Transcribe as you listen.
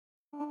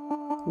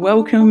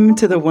Welcome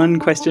to the One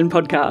Question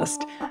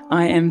podcast.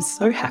 I am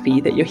so happy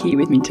that you're here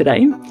with me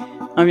today.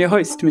 I'm your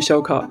host,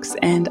 Michelle Cox,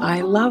 and I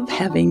love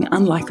having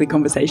unlikely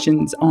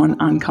conversations on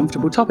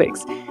uncomfortable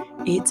topics.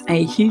 It's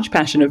a huge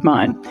passion of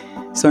mine,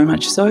 so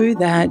much so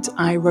that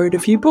I wrote a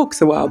few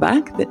books a while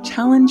back that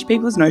challenge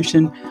people's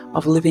notion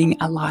of living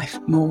a life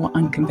more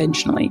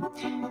unconventionally.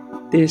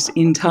 This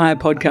entire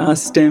podcast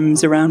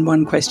stems around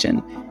one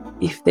question.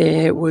 If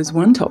there was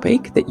one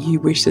topic that you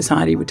wish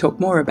society would talk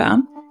more about,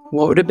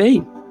 what would it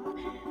be?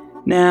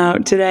 Now,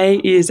 today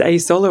is a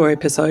solo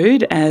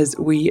episode as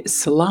we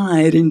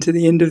slide into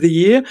the end of the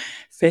year,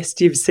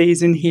 festive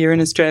season here in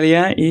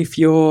Australia. If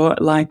you're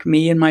like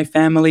me and my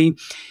family,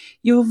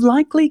 you've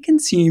likely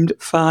consumed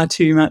far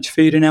too much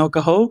food and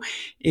alcohol.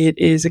 It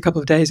is a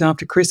couple of days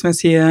after Christmas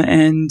here,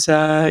 and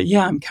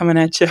I'm coming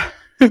at you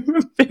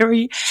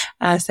very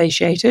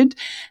satiated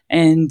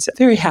and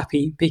very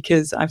happy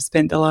because I've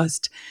spent the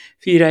last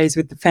few days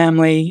with the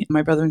family.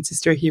 My brother and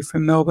sister are here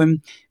from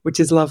Melbourne, which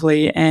is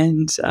lovely,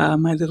 and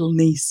my little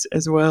niece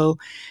as well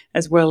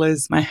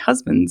as my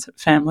husband's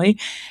family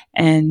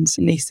and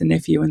niece and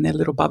nephew and their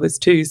little bubbers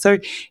too. So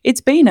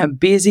it's been a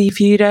busy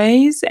few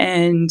days,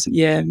 and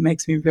it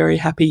makes me very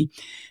happy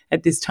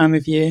at this time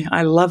of year.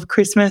 I love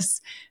Christmas.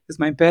 It was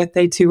my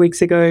birthday 2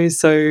 weeks ago,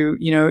 so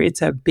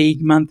it's a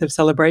big month of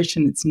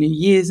celebration. It's New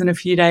Year's in a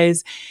few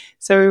days.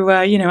 So,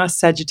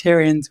 us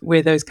Sagittarians,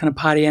 we're those kind of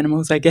party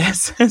animals, I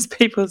guess, as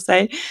people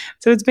say.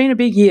 So it's been a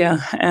big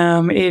year.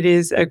 It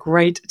is a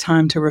great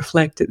time to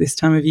reflect at this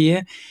time of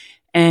year.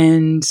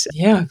 And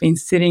I've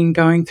been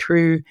going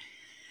through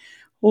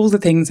all the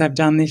things I've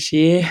done this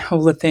year,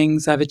 all the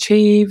things I've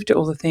achieved,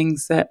 all the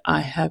things that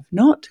I have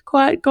not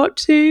quite got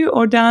to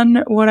or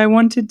done what I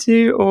wanted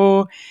to,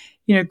 or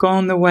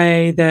gone the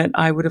way that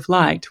I would have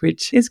liked,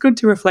 which is good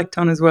to reflect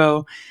on as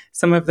well.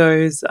 Some of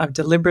those I've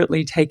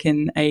deliberately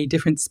taken a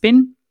different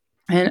spin,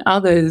 and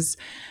others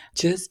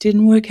just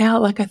didn't work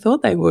out like I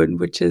thought they would,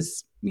 which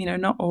is,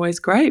 not always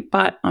great,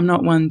 but I'm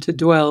not one to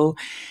dwell.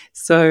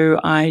 So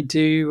I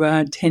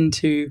do tend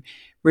to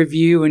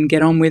review and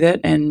get on with it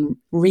and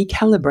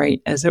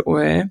recalibrate, as it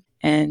were,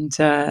 and,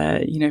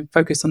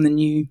 focus on the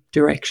new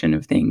direction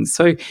of things.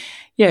 So,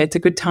 it's a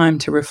good time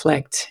to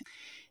reflect.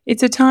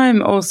 It's a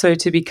time also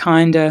to be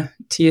kinder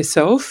to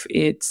yourself.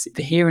 It's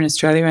here in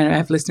Australia, and I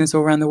have listeners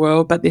all around the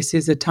world, but this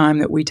is a time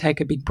that we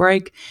take a big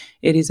break.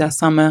 It is our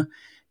summer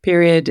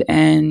period,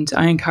 and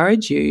I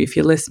encourage you, if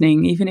you're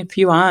listening, even if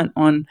you aren't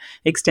on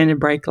extended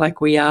break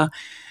like we are,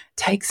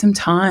 take some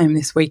time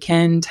this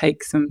weekend,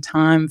 take some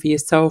time for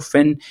yourself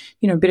and,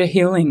 a bit of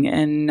healing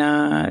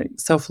and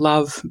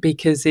self-love,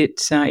 because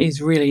it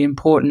is really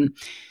important.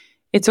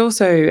 It's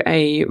also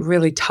a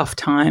really tough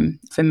time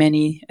for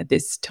many at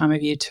this time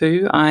of year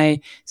too. As I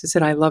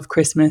said, I love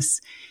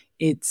Christmas.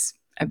 It's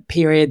a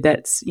period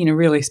that's,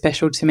 really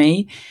special to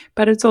me,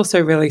 but it's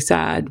also really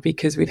sad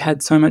because we've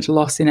had so much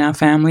loss in our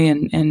family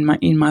and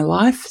in my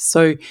life.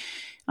 So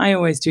I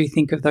always do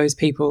think of those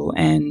people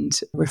and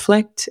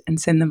reflect and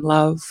send them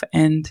love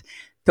and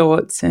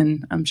thoughts.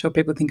 And I'm sure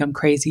people think I'm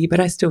crazy, but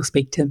I still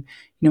speak to,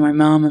 my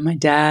mum and my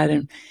dad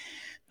and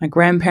my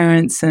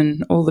grandparents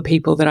and all the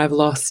people that I've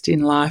lost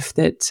in life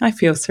that I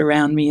feel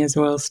surround me as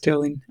well,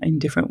 still in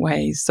different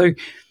ways. So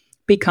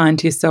be kind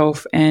to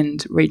yourself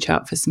and reach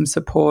out for some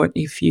support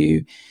if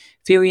you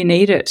feel you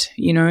need it.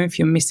 If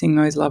you're missing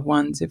those loved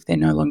ones, if they're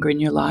no longer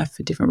in your life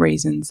for different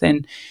reasons,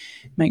 then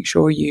make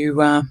sure you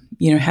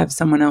have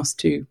someone else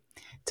to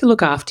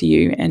look after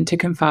you and to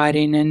confide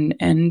in.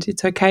 And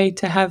it's okay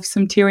to have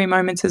some teary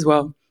moments as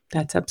well.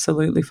 That's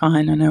absolutely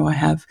fine. I know I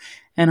have,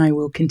 and I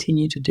will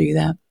continue to do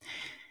that.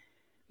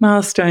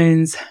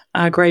 Milestones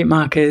are great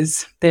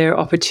markers. They're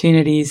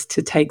opportunities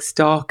to take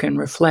stock and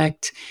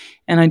reflect.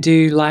 And I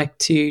do like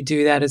to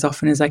do that as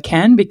often as I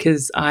can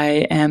because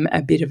I am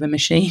a bit of a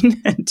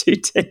machine and do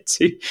tend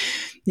to,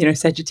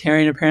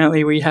 Sagittarian,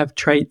 apparently we have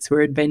traits.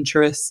 We're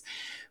adventurous.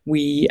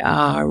 We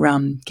are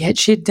get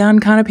shit done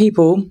kind of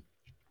people.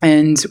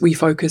 And we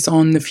focus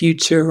on the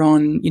future,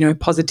 on,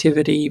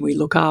 positivity. We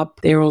look up.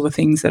 They're all the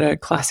things that are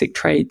classic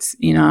traits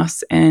in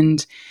us.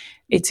 And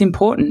it's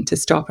important to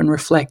stop and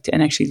reflect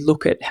and actually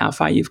look at how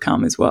far you've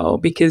come as well,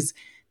 because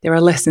there are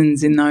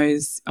lessons in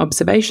those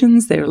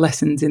observations. There are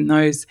lessons in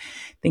those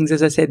things,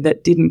 as I said,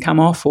 that didn't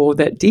come off or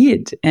that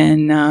did,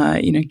 and,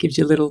 gives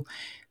you little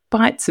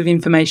bites of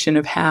information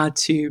of how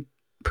to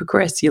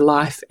progress your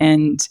life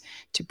and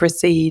to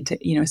proceed,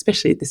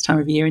 especially at this time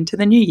of year into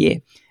the new year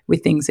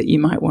with things that you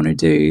might want to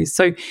do.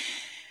 So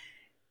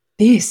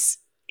this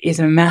is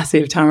a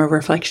massive time of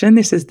reflection.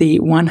 This is the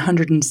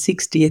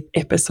 160th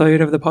episode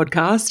of the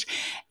podcast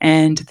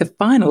and the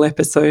final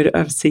episode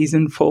of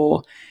season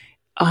 4.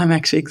 I'm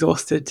actually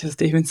exhausted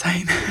just even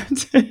saying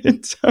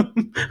that.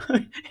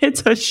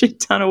 It's a shit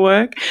ton of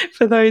work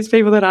for those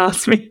people that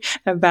ask me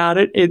about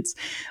it. It's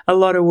a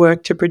lot of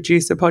work to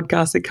produce a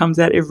podcast that comes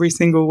out every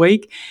single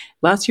week.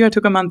 Last year I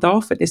took a month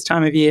off at this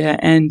time of year,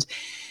 and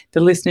the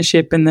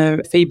listenership and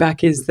the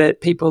feedback is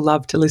that people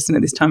love to listen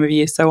at this time of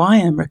year. So I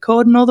am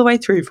recording all the way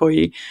through for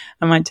you.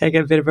 I might take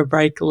a bit of a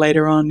break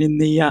later on in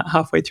the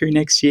halfway through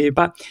next year.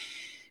 But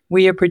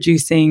We are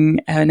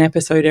producing an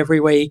episode every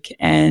week,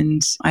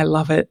 and I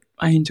love it.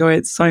 I enjoy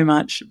it so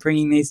much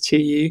bringing these to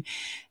you.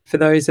 For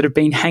those that have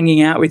been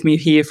hanging out with me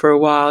here for a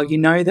while, you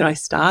know that I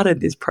started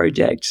this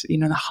project,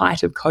 the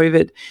height of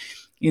COVID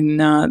in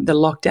the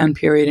lockdown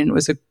period, and it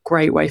was a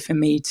great way for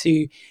me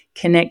to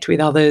connect with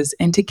others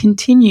and to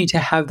continue to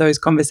have those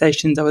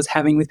conversations I was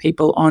having with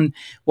people on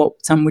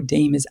what some would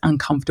deem as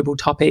uncomfortable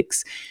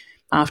topics.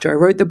 After I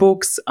wrote the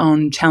books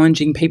on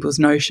challenging people's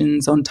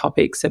notions on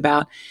topics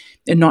about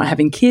not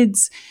having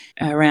kids,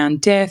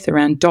 around death,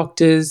 around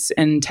doctors,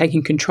 and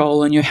taking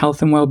control on your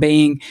health and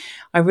well-being,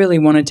 I really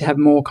wanted to have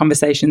more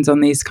conversations on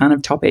these kind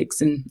of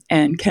topics.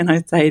 And can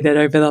I say that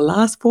over the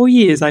last 4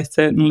 years, I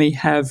certainly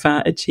have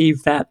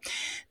achieved that.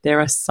 There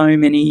are so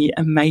many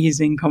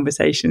amazing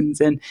conversations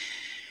and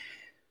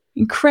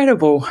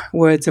incredible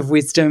words of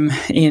wisdom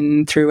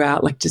in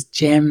throughout, like just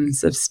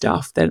gems of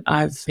stuff that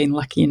I've been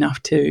lucky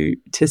enough to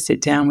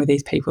sit down with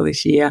these people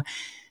this year.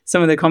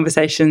 Some of the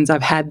conversations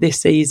I've had this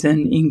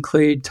season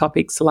include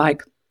topics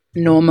like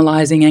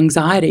normalizing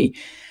anxiety,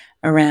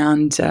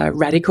 around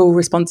radical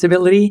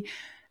responsibility,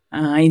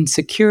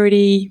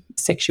 insecurity,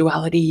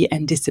 sexuality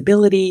and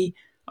disability,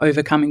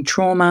 overcoming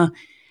trauma,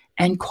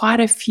 and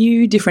quite a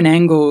few different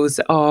angles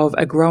of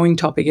a growing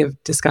topic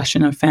of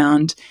discussion I've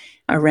found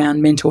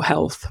around mental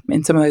health.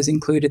 And some of those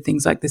included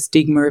things like the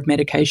stigma of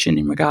medication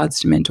in regards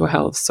to mental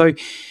health. So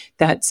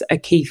that's a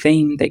key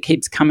theme that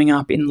keeps coming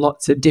up in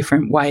lots of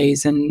different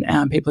ways, and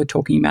people are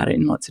talking about it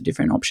in lots of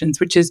different options,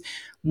 which is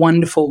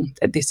wonderful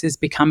that this is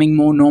becoming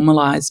more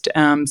normalized.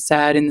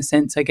 Sad in the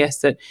sense, I guess,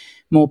 that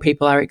more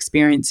people are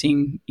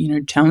experiencing,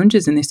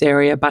 challenges in this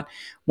area, but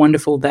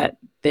wonderful that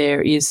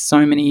there is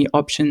so many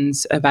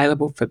options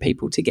available for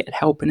people to get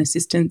help and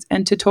assistance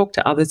and to talk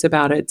to others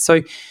about it.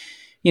 So,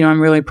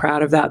 I'm really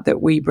proud of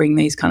that we bring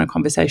these kind of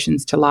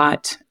conversations to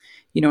light,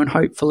 and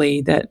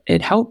hopefully that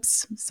it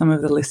helps some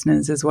of the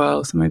listeners as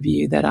well, some of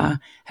you that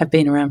have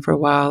been around for a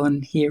while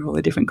and hear all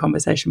the different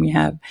conversation we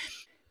have.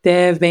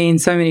 There have been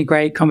so many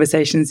great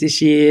conversations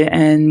this year,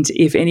 and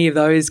if any of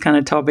those kind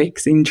of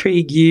topics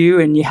intrigue you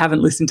and you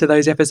haven't listened to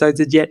those episodes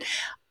as yet,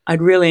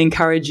 I'd really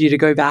encourage you to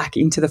go back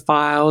into the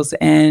files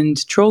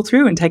and trawl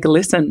through and take a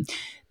listen.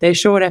 They're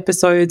short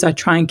episodes. I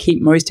try and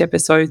keep most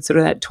episodes sort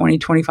of that 20,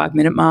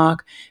 25-minute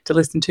mark to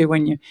listen to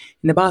when you're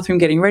in the bathroom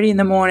getting ready in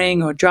the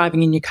morning, or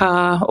driving in your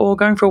car, or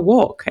going for a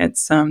walk.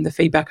 It's the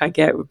feedback I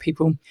get where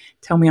people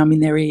tell me I'm in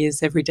their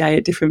ears every day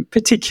at different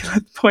particular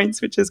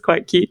points, which is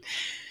quite cute.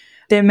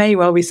 There may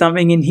well be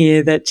something in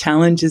here that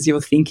challenges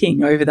your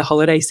thinking over the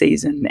holiday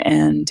season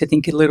and to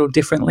think a little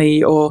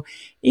differently, or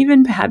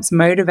even perhaps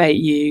motivate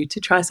you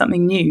to try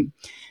something new.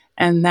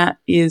 And that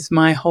is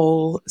my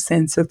whole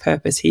sense of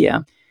purpose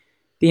here.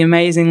 The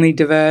amazingly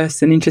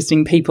diverse and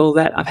interesting people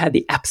that I've had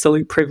the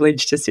absolute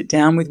privilege to sit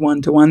down with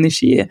one-to-one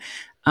this year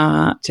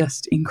are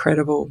just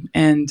incredible.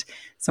 And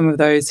some of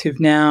those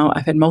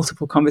I've had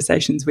multiple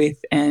conversations with,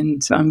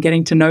 and I'm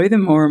getting to know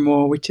them more and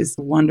more, which is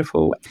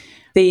wonderful.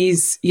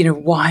 These,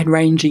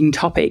 wide-ranging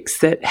topics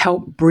that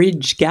help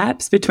bridge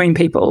gaps between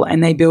people,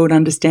 and they build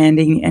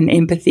understanding and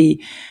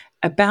empathy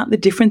about the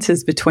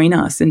differences between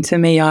us. And to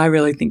me, I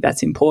really think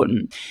that's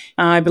important.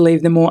 I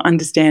believe the more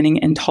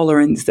understanding and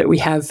tolerance that we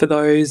have for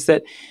those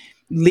that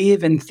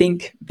live and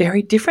think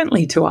very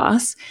differently to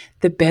us,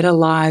 the better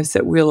lives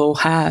that we'll all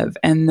have,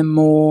 and the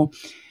more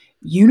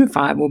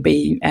unified we'll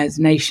be as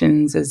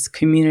nations, as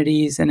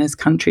communities, and as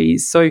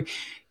countries. So,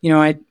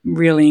 I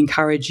really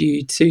encourage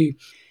you to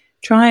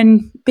try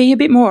and be a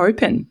bit more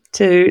open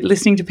to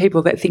listening to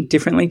people that think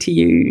differently to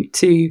you,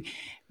 to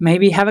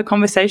maybe have a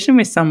conversation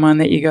with someone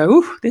that you go,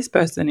 "Ooh, this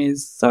person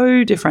is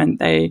so different.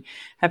 They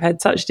have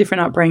had such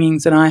different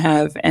upbringings than I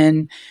have."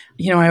 And,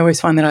 I always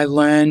find that I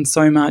learn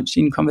so much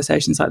in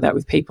conversations like that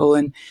with people,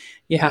 and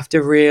you have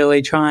to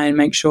really try and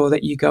make sure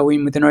that you go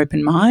in with an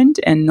open mind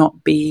and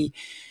not be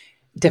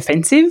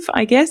defensive,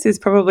 I guess, is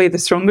probably the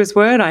strongest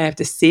word. I have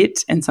to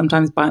sit and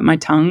sometimes bite my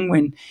tongue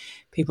when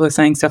people are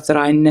saying stuff that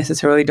I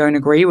necessarily don't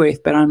agree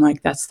with, but I'm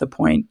like, that's the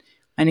point.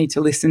 I need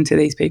to listen to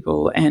these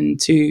people and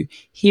to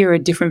hear a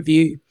different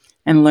view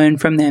and learn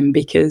from them,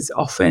 because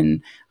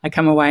often I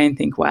come away and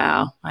think,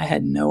 wow, I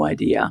had no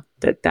idea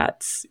that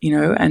that's,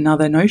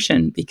 another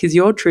notion, because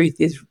your truth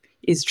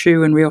is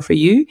true and real for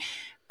you,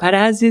 but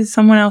as is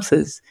someone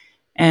else's,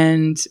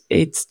 and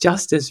it's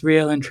just as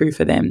real and true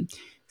for them.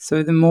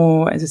 So the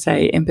more, as I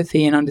say,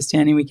 empathy and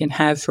understanding we can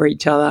have for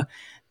each other,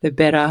 the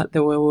better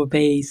the world will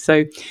be.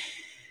 So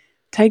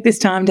take this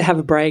time to have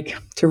a break,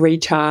 to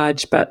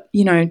recharge, but,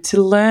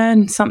 to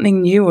learn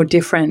something new or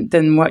different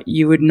than what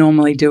you would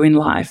normally do in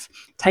life.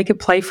 Take a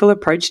playful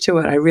approach to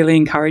it. I really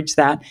encourage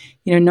that.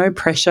 No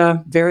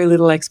pressure, very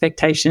little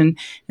expectation,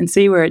 and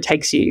see where it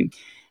takes you.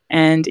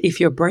 And if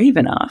you're brave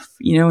enough,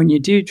 and you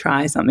do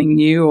try something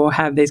new or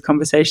have these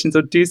conversations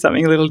or do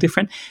something a little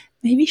different,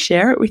 maybe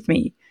share it with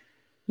me.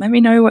 Let me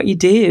know what you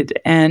did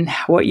and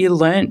what you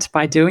learnt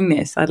by doing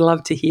this. I'd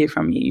love to hear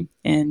from you,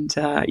 and,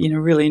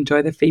 really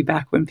enjoy the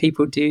feedback when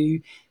people do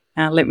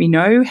let me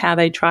know how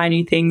they try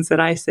new things that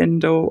I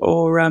send,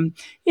 or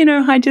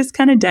I just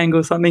kind of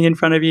dangle something in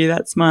front of you.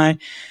 That's my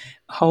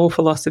whole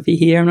philosophy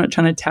here. I'm not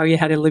trying to tell you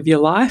how to live your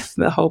life.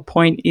 The whole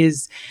point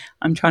is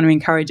I'm trying to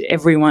encourage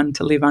everyone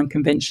to live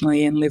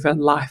unconventionally and live a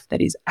life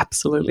that is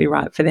absolutely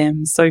right for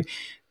them. So,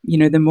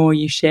 the more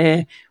you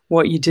share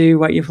what you do,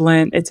 what you've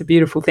learned, it's a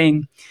beautiful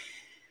thing.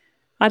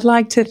 I'd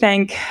like to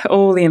thank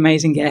all the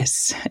amazing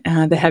guests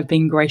that have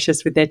been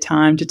gracious with their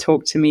time to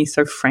talk to me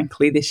so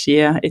frankly this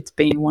year. It's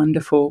been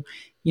wonderful,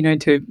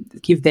 to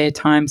give their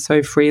time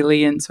so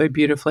freely and so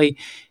beautifully.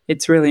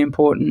 It's really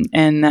important,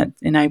 and that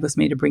enables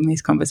me to bring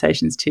these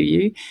conversations to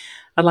you.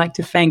 I'd like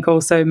to thank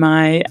also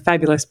my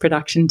fabulous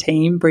production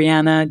team,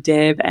 Brianna,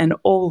 Deb, and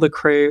all the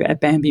crew at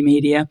Bambi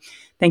Media.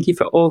 Thank you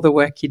for all the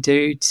work you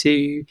do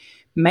to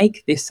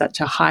make this such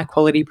a high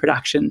quality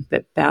production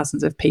that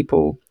thousands of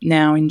people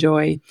now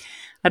enjoy.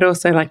 I'd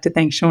also like to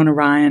thank Shauna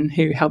Ryan,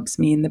 who helps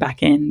me in the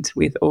back end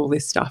with all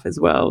this stuff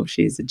as well.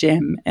 She's a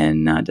gem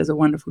and does a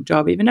wonderful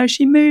job, even though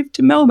she moved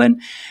to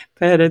Melbourne.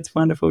 But it's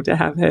wonderful to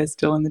have her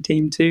still on the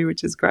team too,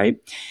 which is great.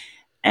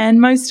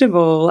 And most of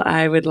all,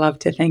 I would love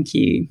to thank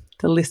you,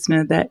 the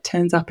listener that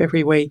turns up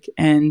every week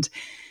and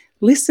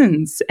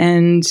listens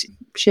and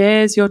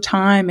shares your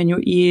time and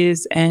your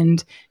ears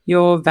and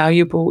your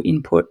valuable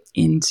input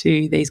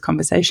into these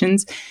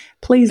conversations.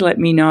 Please let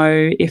me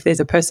know if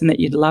there's a person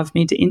that you'd love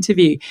me to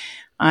interview.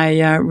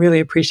 I really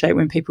appreciate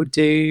when people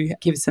do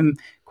give some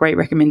great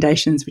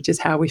recommendations, which is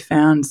how we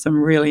found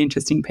some really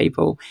interesting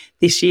people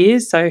this year.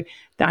 So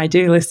I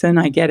do listen.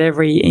 I get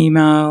every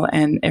email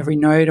and every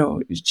note,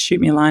 or shoot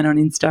me a line on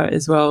Insta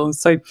as well.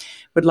 So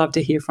would love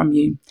to hear from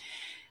you.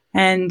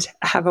 And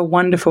have a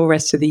wonderful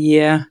rest of the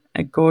year,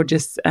 a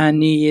gorgeous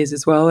New Year's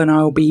as well. And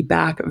I will be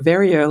back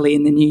very early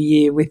in the new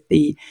year with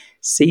the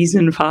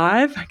season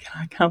 5.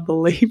 I can't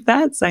believe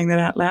that, saying that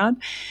out loud.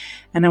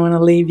 And I want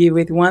to leave you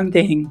with one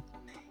thing.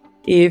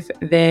 If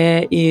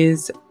there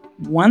is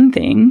one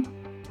thing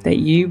that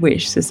you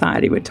wish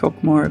society would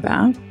talk more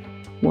about,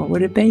 what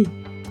would it be?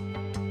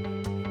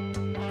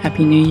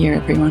 Happy New Year,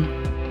 everyone.